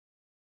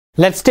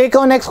Let's take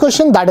our next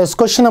question, that is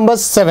question number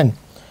 7.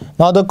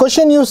 Now the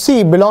question you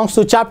see belongs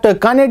to chapter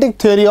Kinetic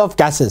Theory of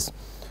Gases.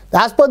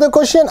 As per the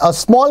question, a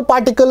small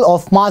particle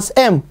of mass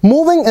m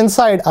moving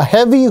inside a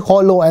heavy,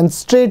 hollow and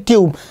straight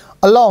tube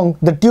along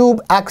the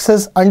tube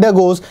axis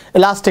undergoes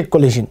elastic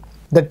collision.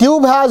 The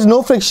tube has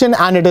no friction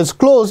and it is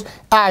closed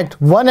at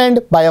one end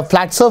by a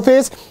flat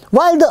surface,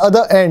 while the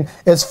other end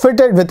is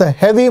fitted with a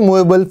heavy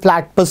movable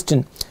flat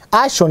piston,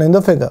 as shown in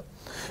the figure.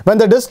 When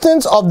the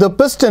distance of the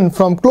piston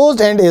from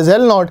closed end is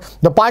L0,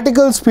 the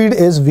particle speed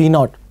is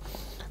V0.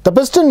 The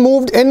piston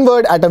moved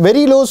inward at a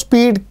very low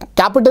speed,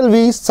 capital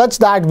V, such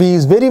that V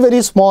is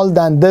very small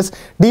than this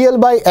dl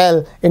by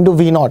L into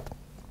V0,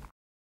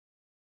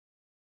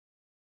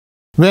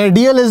 where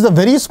dl is the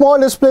very small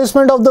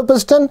displacement of the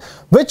piston.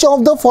 Which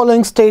of the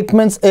following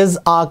statements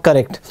are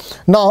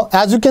correct? Now,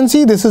 as you can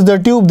see, this is the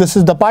tube, this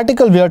is the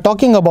particle we are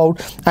talking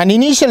about, and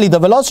initially the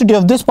velocity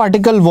of this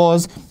particle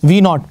was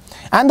V0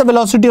 and the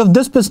velocity of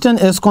this piston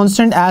is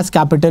constant as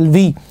capital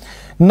V.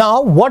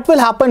 Now, what will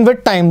happen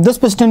with time? This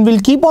piston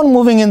will keep on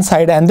moving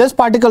inside and this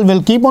particle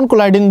will keep on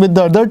colliding with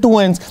the other two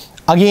ends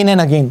again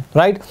and again,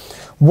 right?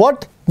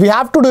 What we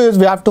have to do is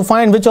we have to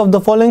find which of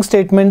the following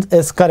statements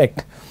is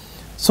correct.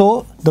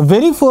 So the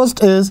very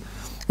first is,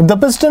 if the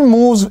piston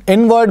moves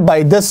inward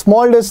by this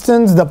small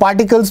distance, the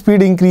particle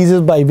speed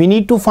increases by. We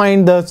need to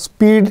find the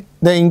speed,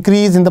 the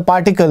increase in the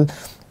particle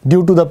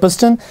due to the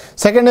piston.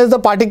 Second is the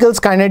particle's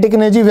kinetic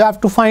energy we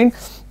have to find.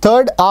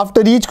 Third,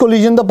 after each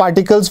collision the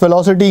particle's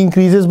velocity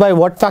increases by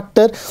what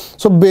factor.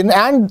 So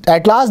and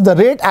at last the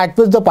rate at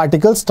which the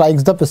particle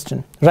strikes the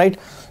piston, right?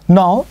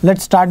 Now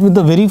let's start with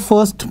the very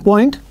first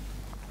point.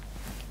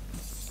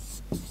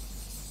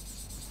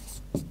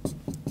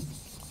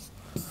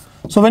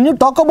 So when you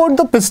talk about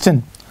the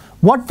piston,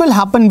 what will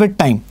happen with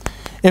time?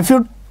 If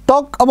you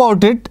talk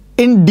about it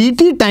in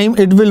dt time,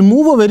 it will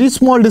move a very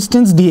small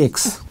distance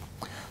dx.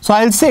 So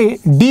I'll say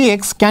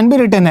dx can be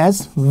written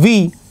as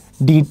v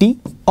dt,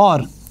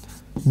 or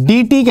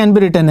dt can be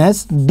written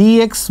as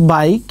dx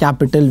by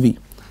capital V.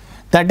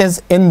 That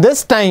is, in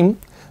this time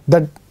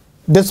the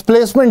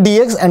displacement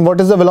dx and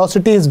what is the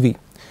velocity is v.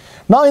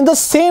 Now in the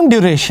same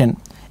duration,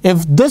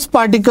 if this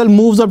particle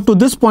moves up to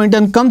this point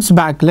and comes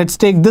back, let's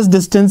take this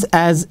distance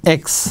as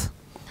x.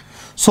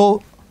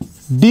 So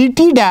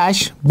dt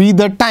dash be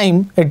the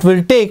time it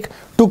will take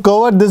to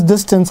cover this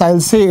distance.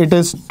 I'll say it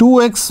is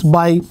 2x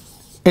by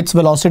its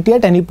velocity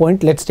at any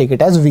point. Let's take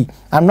it as v.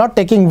 I'm not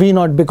taking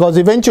v0 because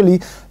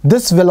eventually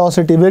this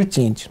velocity will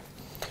change.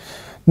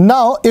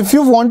 Now if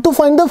you want to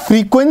find the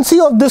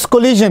frequency of this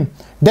collision,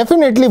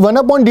 definitely 1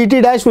 upon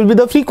dt dash will be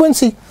the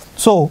frequency.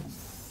 So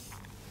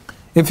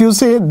if you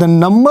say the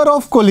number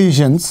of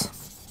collisions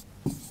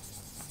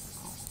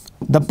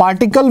the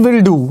particle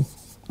will do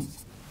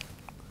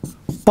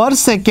per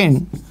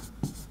second,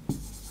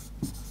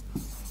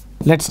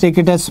 let's take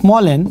it as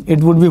small n, it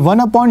would be 1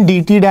 upon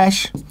dt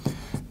dash.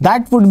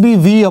 That would be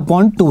v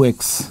upon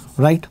 2x,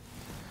 right?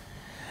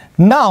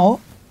 Now,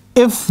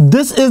 if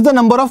this is the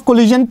number of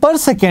collision per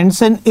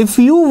second, and if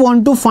you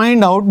want to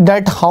find out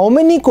that how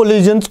many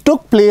collisions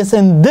took place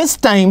in this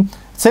time,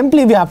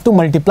 simply we have to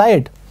multiply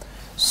it.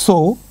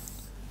 So,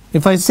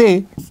 if I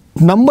say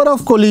number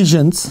of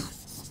collisions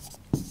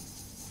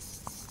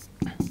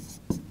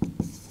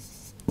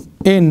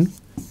in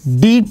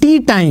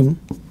dt time,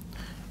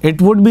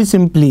 it would be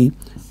simply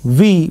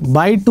v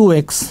by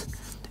 2x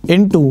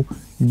into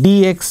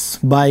dx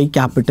by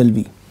capital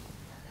V.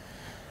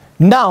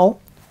 Now,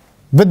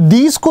 with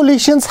these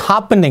collisions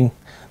happening,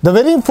 the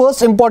very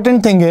first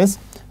important thing is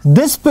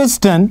this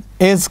piston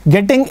is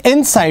getting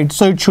inside,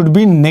 so it should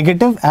be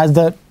negative as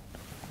the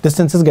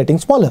distance is getting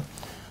smaller.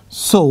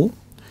 So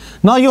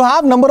now you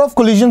have number of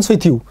collisions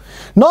with you.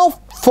 Now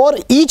for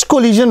each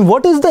collision,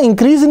 what is the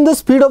increase in the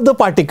speed of the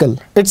particle?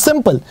 It's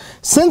simple.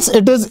 Since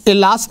it is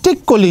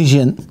elastic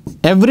collision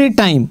every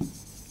time,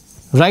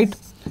 right?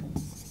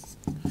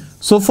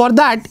 So for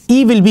that,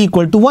 E will be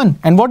equal to 1.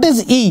 And what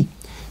is E?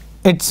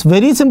 It's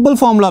very simple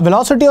formula,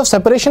 velocity of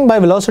separation by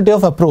velocity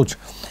of approach.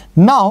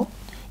 Now,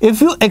 if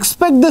you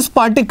expect this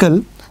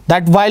particle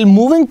that while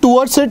moving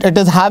towards it, it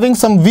is having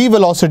some v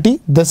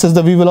velocity, this is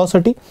the v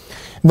velocity.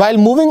 While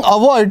moving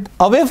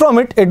away from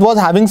it, it was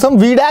having some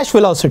v dash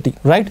velocity,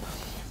 right?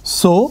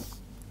 So,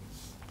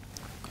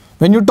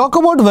 when you talk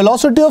about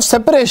velocity of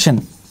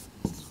separation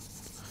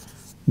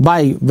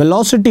by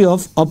velocity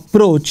of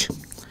approach,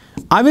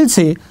 I will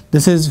say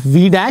this is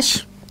v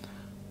dash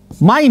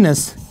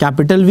minus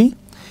capital V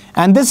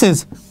and this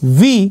is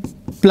v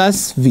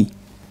plus v,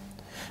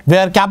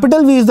 where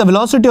capital V is the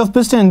velocity of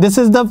piston and this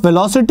is the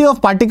velocity of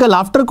particle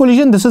after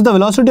collision, this is the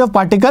velocity of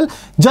particle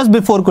just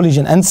before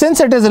collision, and since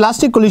it is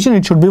elastic collision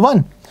it should be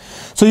 1.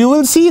 So you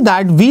will see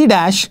that v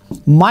dash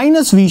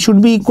minus v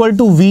should be equal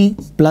to v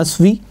plus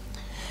v.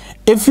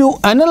 If you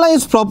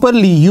analyze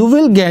properly, you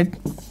will get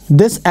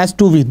this as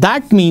 2v.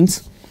 That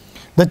means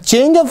the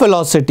change of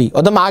velocity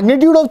or the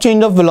magnitude of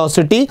change of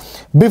velocity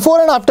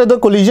before and after the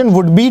collision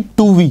would be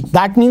 2v.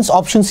 That means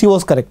option C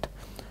was correct.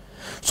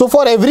 So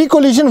for every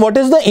collision, what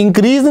is the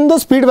increase in the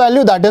speed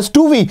value? That is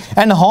 2v.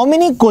 And how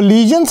many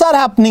collisions are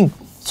happening?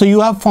 So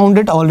you have found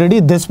it already,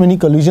 this many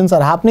collisions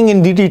are happening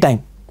in dt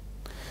time.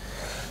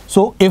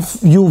 So if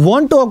you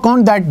want to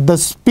account that the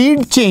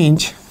speed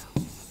change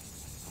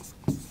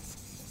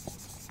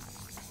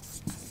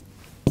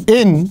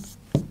in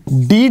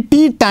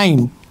dt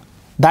time,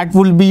 that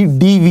will be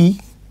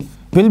dv,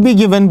 will be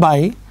given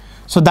by,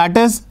 so that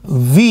is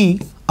v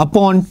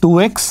upon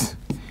 2x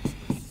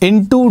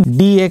into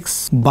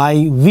dx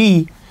by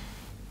v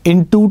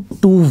into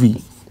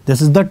 2v.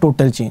 This is the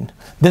total change.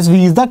 This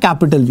v is the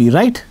capital V,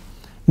 right?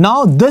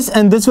 Now this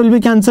and this will be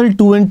cancelled,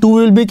 2 and 2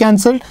 will be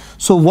cancelled.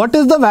 So what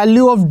is the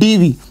value of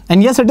dv?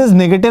 And yes, it is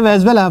negative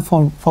as well. I have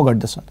forgot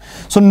this one.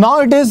 So now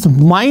it is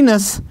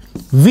minus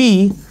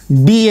v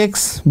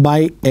dx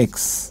by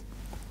x.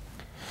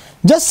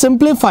 Just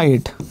simplify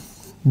it.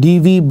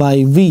 dv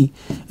by v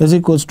is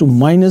equals to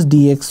minus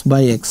dx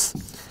by x.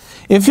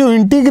 If you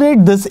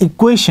integrate this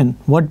equation,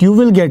 what you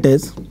will get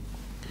is,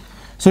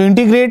 so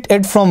integrate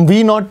it from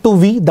v naught to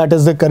v, that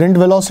is the current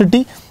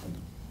velocity.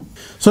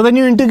 So when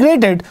you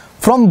integrate it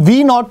from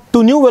v naught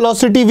to new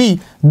velocity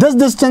v, this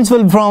distance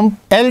will from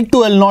L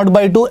to L naught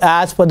by 2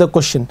 as per the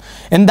question.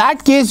 In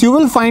that case, you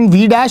will find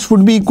v dash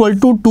would be equal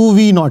to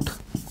 2v naught.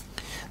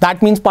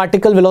 That means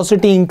particle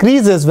velocity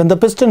increases when the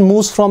piston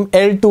moves from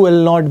L to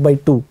L naught by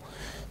 2.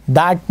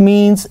 That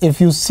means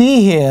if you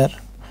see here,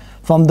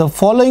 from the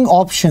following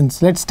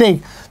options, let's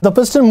take the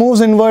piston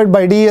moves inward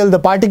by dl, the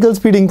particle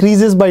speed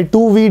increases by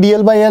 2v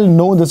dl by L.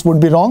 No, this would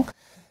be wrong.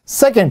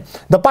 Second,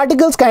 the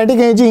particle's kinetic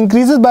energy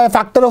increases by a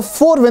factor of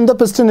 4 when the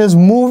piston is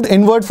moved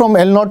inward from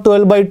L0 to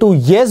L by 2.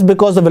 Yes,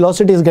 because the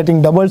velocity is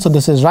getting doubled, so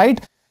this is right.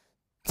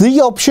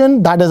 The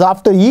option that is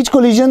after each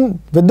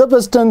collision with the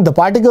piston, the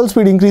particle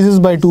speed increases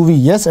by 2v.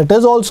 Yes, it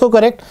is also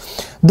correct.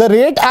 The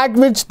rate at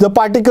which the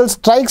particle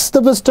strikes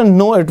the piston,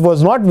 no, it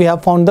was not. We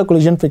have found the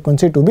collision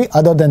frequency to be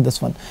other than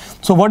this one.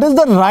 So what is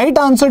the right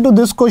answer to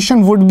this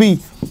question would be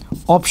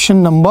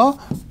option number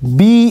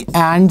B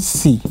and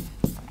C,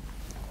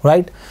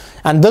 right?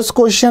 And this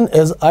question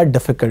is a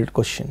difficult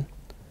question.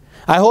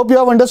 I hope you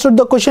have understood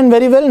the question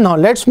very well. Now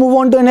let's move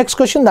on to the next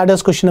question, that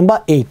is question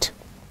number 8.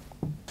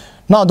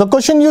 Now the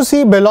question you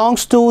see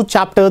belongs to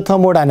chapter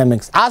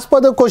thermodynamics. As per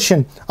the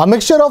question, a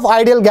mixture of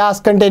ideal gas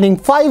containing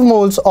 5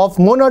 moles of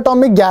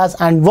monatomic gas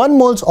and 1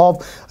 moles of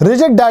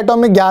rigid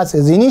diatomic gas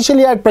is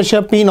initially at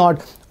pressure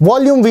P0,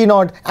 volume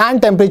V0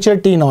 and temperature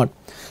T0.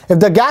 If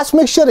the gas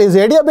mixture is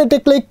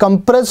adiabatically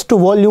compressed to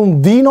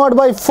volume V0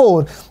 by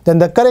 4, then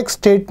the correct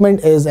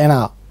statement is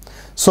NR.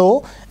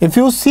 So if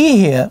you see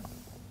here,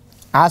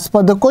 as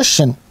per the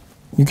question,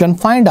 you can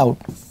find out.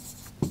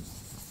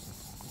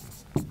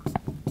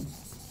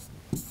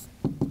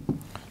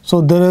 So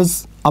there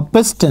is a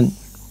piston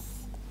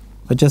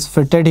which is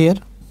fitted here.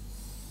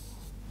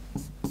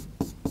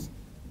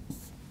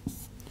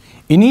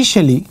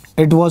 Initially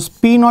it was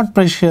P0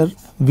 pressure,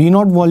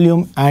 V0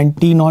 volume and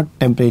T0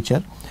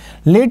 temperature.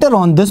 Later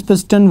on this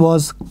piston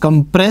was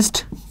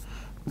compressed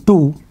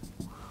to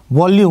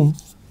volume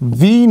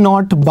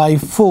V0 by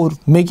 4,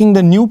 making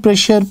the new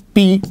pressure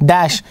P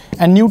dash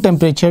and new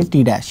temperature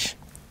T dash.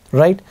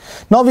 Right?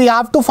 Now we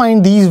have to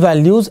find these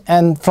values,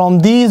 and from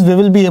these we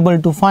will be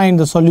able to find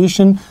the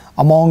solution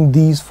among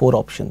these 4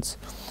 options.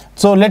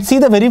 So let's see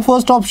the very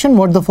first option.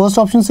 What the first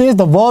option says,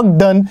 the work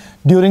done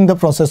during the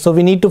process. So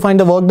we need to find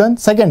the work done.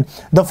 Second,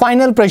 the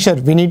final pressure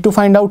we need to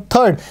find out.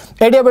 Third,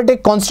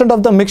 adiabatic constant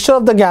of the mixture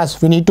of the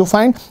gas we need to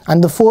find.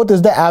 And the fourth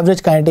is the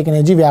average kinetic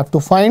energy we have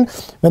to find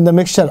when the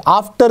mixture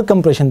after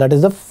compression, that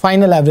is the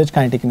final average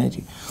kinetic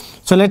energy.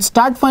 So let's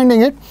start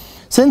finding it.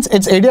 Since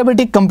it's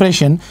adiabatic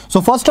compression,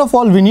 so first of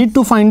all we need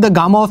to find the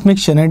gamma of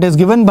mixture. It is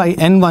given by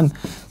N1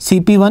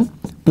 Cp1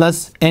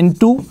 plus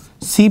N2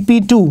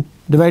 Cp2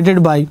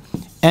 divided by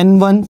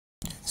N1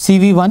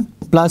 Cv1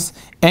 plus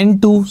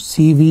N2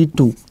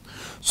 Cv2.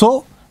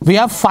 So we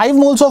have 5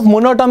 moles of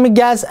monatomic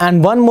gas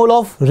and 1 mole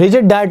of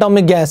rigid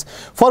diatomic gas.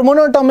 For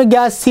monatomic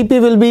gas,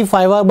 Cp will be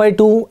 5R by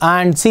 2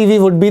 and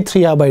Cv would be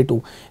 3R by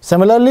 2.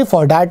 Similarly,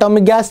 for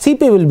diatomic gas,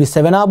 Cp will be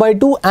 7R by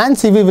 2 and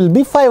Cv will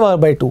be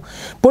 5R by 2.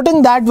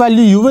 Putting that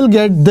value, you will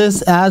get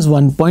this as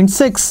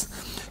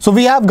 1.6. So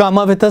we have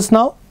gamma with us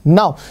now.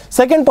 Now,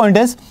 second point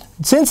is,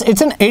 since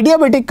it's an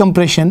adiabatic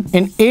compression,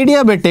 in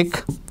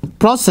adiabatic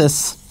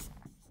process,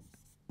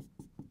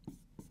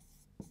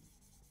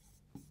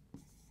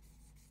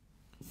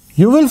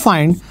 you will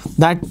find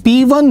that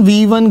P1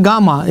 V1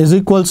 gamma is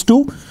equals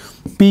to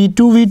P2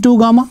 V2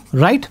 gamma,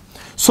 right?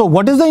 So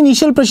what is the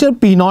initial pressure?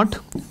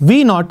 P0,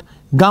 V0,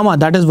 gamma,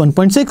 that is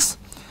 1.6.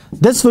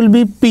 This will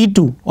be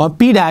P2 or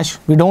P dash,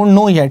 we don't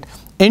know yet,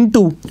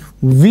 into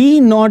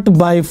V0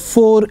 by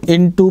 4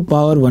 into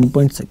power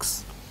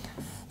 1.6.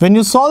 When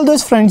you solve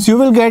this, friends, you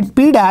will get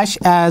P dash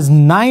as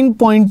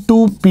 9.2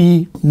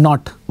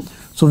 P0.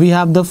 So we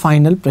have the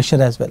final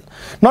pressure as well.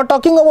 Now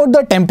talking about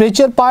the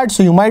temperature part,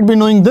 so you might be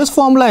knowing this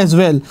formula as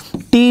well.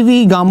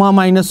 TV gamma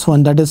minus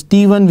 1, that is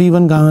T1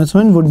 V1 gamma minus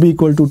 1 would be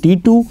equal to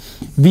T2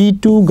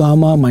 V2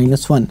 gamma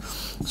minus 1.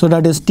 So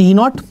that is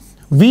T0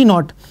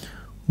 V0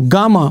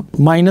 gamma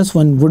minus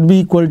 1 would be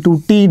equal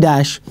to T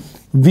dash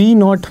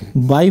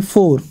V0 by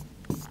 4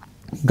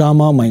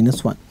 gamma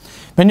minus 1.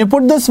 When you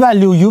put this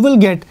value, you will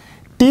get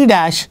T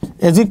dash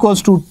is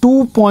equals to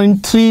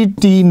 2.3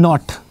 T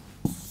naught,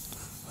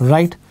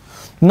 right?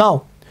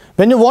 Now,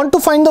 when you want to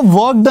find the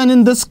work done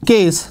in this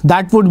case,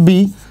 that would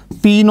be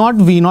P naught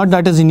V naught,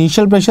 that is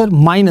initial pressure,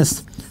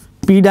 minus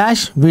P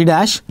dash V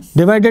dash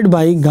divided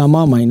by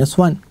gamma minus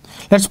 1.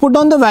 Let's put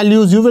down the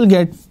values. You will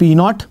get P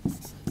naught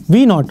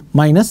V naught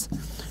minus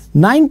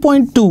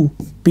 9.2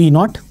 P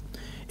naught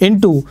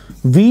into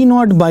V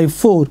naught by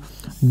 4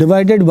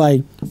 divided by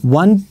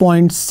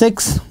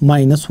 1.6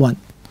 minus 1.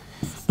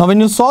 Now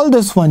when you solve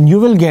this one, you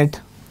will get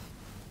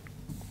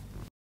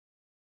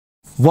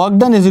work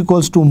done is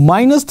equals to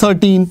minus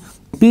 13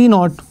 P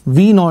naught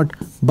V naught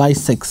by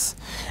 6.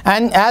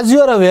 And as you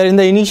are aware, in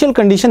the initial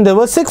condition there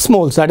were 6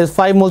 moles, that is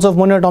 5 moles of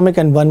monoatomic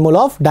and 1 mole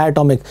of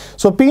diatomic.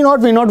 So P naught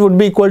V naught would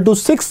be equal to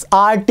 6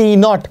 RT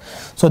naught.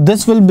 So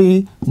this will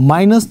be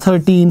minus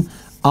 13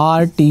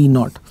 RT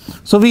naught.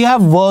 So we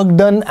have work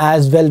done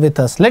as well with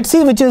us. Let's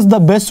see which is the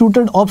best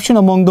suited option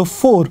among the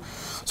 4.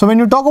 So when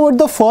you talk about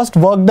the first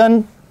work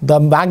done, the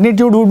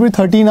magnitude would be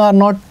 13 R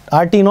naught,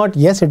 RT naught.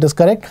 Yes, it is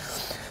correct.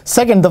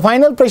 Second, the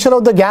final pressure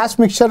of the gas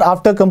mixture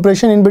after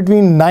compression in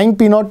between 9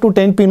 P naught to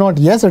 10 P naught.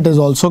 Yes, it is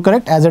also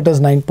correct, as it is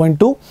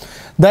 9.2.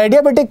 The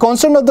adiabatic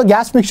constant of the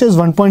gas mixture is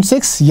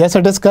 1.6. Yes,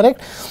 it is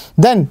correct.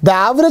 Then the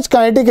average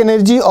kinetic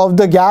energy of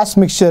the gas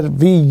mixture,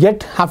 we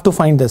yet have to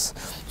find this.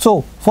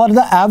 So for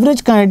the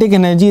average kinetic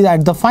energy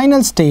at the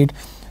final state,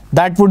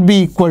 that would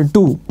be equal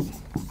to,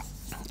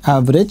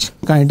 average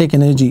kinetic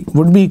energy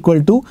would be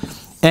equal to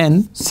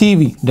N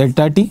CV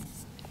delta T.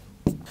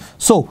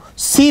 So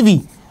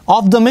CV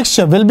of the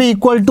mixture will be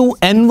equal to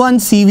N1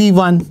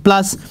 CV1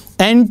 plus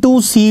N2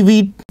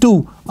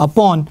 CV2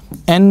 upon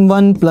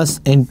N1 plus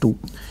N2.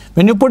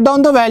 When you put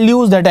down the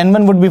values, that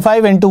N1 would be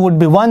 5, N2 would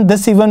be 1,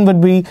 this C1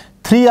 would be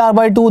 3R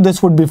by 2,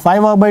 this would be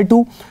 5R by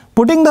 2.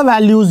 Putting the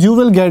values, you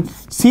will get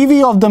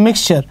CV of the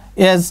mixture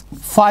is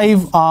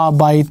 5R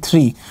by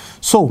 3.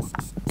 So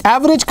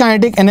average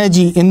kinetic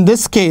energy in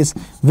this case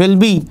will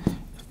be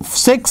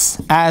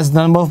 6, as the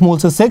number of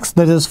moles is 6,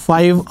 that is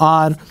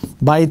 5R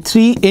by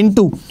 3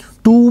 into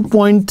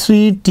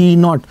 2.3 T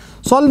naught.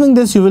 Solving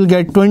this, you will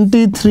get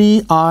 23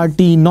 RT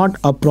naught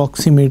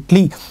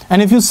approximately.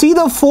 And if you see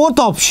the fourth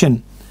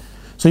option,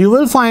 so you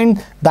will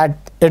find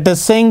that it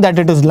is saying that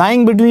it is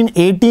lying between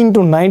 18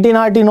 to 19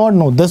 RT naught.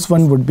 No, this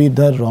one would be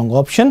the wrong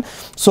option.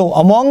 So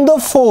among the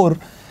 4,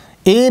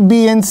 A,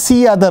 B and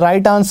C are the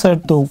right answer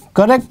to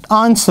correct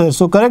answer.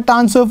 So correct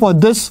answer for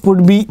this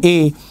would be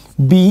A,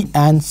 B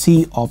and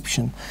C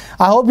option.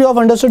 I hope you have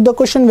understood the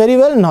question very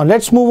well. Now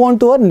let's move on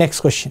to our next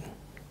question.